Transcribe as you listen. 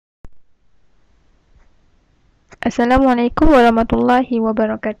Assalamualaikum warahmatullahi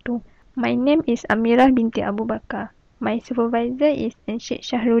wabarakatuh. My name is Amirah binti Abu Bakar. My supervisor is Encik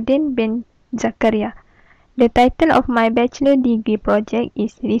Shahruddin bin Zakaria. The title of my bachelor degree project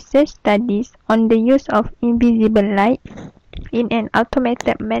is Research Studies on the Use of Invisible Light in an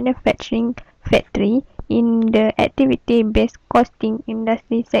Automated Manufacturing Factory in the Activity-Based Costing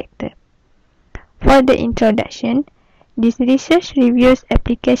Industry Sector. For the introduction, this research reviews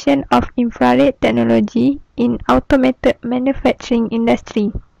application of infrared technology in automated manufacturing industry.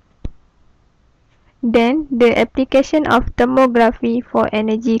 Then, the application of thermography for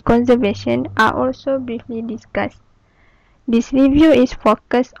energy conservation are also briefly discussed. This review is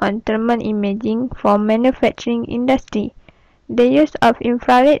focused on thermal imaging for manufacturing industry. The use of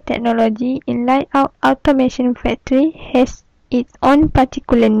infrared technology in light-out automation factory has its own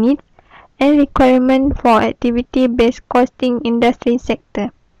particular needs and requirement for activity-based costing industry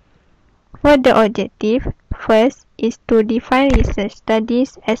sector. For the objective, first is to define research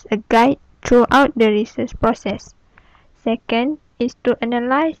studies as a guide throughout the research process. Second is to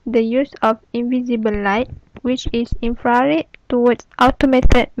analyze the use of invisible light, which is infrared, towards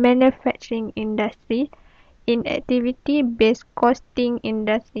automated manufacturing industry in activity-based costing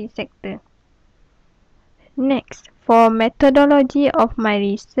industry sector. Next, for methodology of my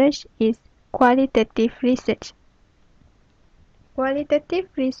research is qualitative research. Qualitative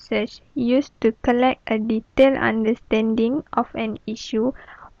research used to collect a detailed understanding of an issue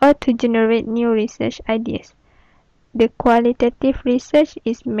or to generate new research ideas. The qualitative research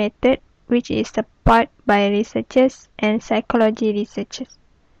is method which is supported by researchers and psychology researchers.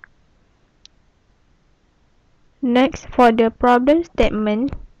 Next, for the problem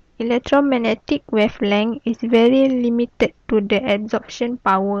statement, electromagnetic wavelength is very limited to the absorption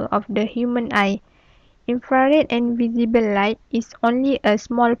power of the human eye. Infrared and visible light is only a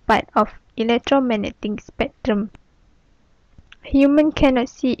small part of electromagnetic spectrum. Human cannot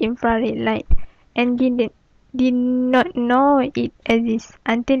see infrared light and did not know it exists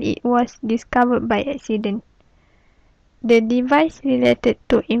until it was discovered by accident. The device related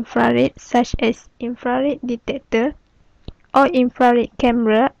to infrared, such as infrared detector or infrared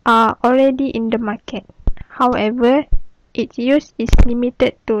camera, are already in the market. However, its use is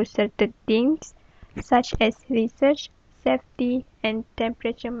limited to certain things such as research, safety, and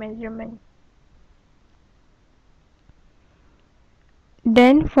temperature measurement.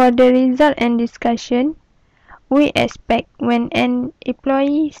 Then, for the result and discussion, we expect when an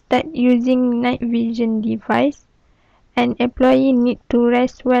employee starts using night vision device, an employee needs to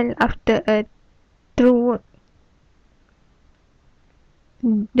rest well after a through work.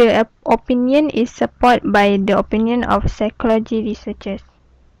 The opinion is supported by the opinion of psychology researchers.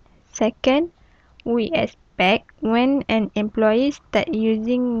 Second, we expect when an employee starts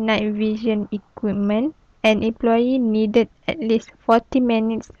using night vision equipment, an employee needed at least 40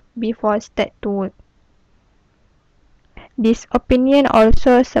 minutes before start to work. This opinion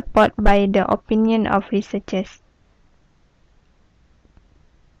also supported by the opinion of researchers.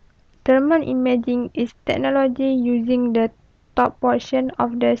 Thermal imaging is technology using the top portion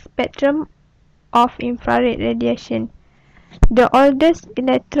of the spectrum of infrared radiation. The oldest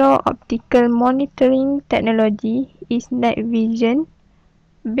electro-optical monitoring technology is night vision,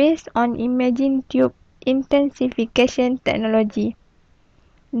 based on imaging tube intensification technology.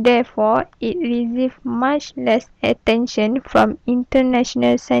 Therefore, it receives much less attention from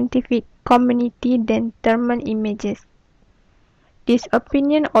international scientific community than thermal images. This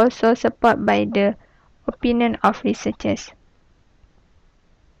opinion also supported by the opinion of researchers.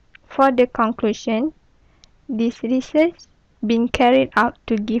 For the conclusion, this research been carried out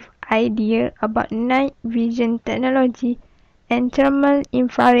to give idea about night vision technology and thermal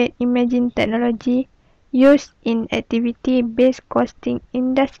infrared imaging technology used in activity-based costing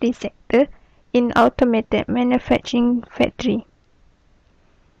industry sector in automated manufacturing factory.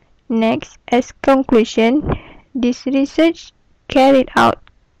 Next, as conclusion, this research carried out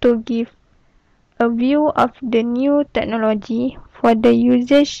to give a view of the new technology for the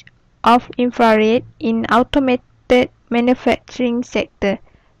usage of infrared in automated manufacturing sector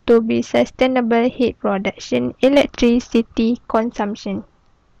to be sustainable heat production, electricity consumption.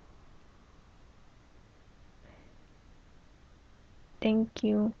 Thank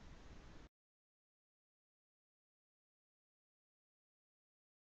you.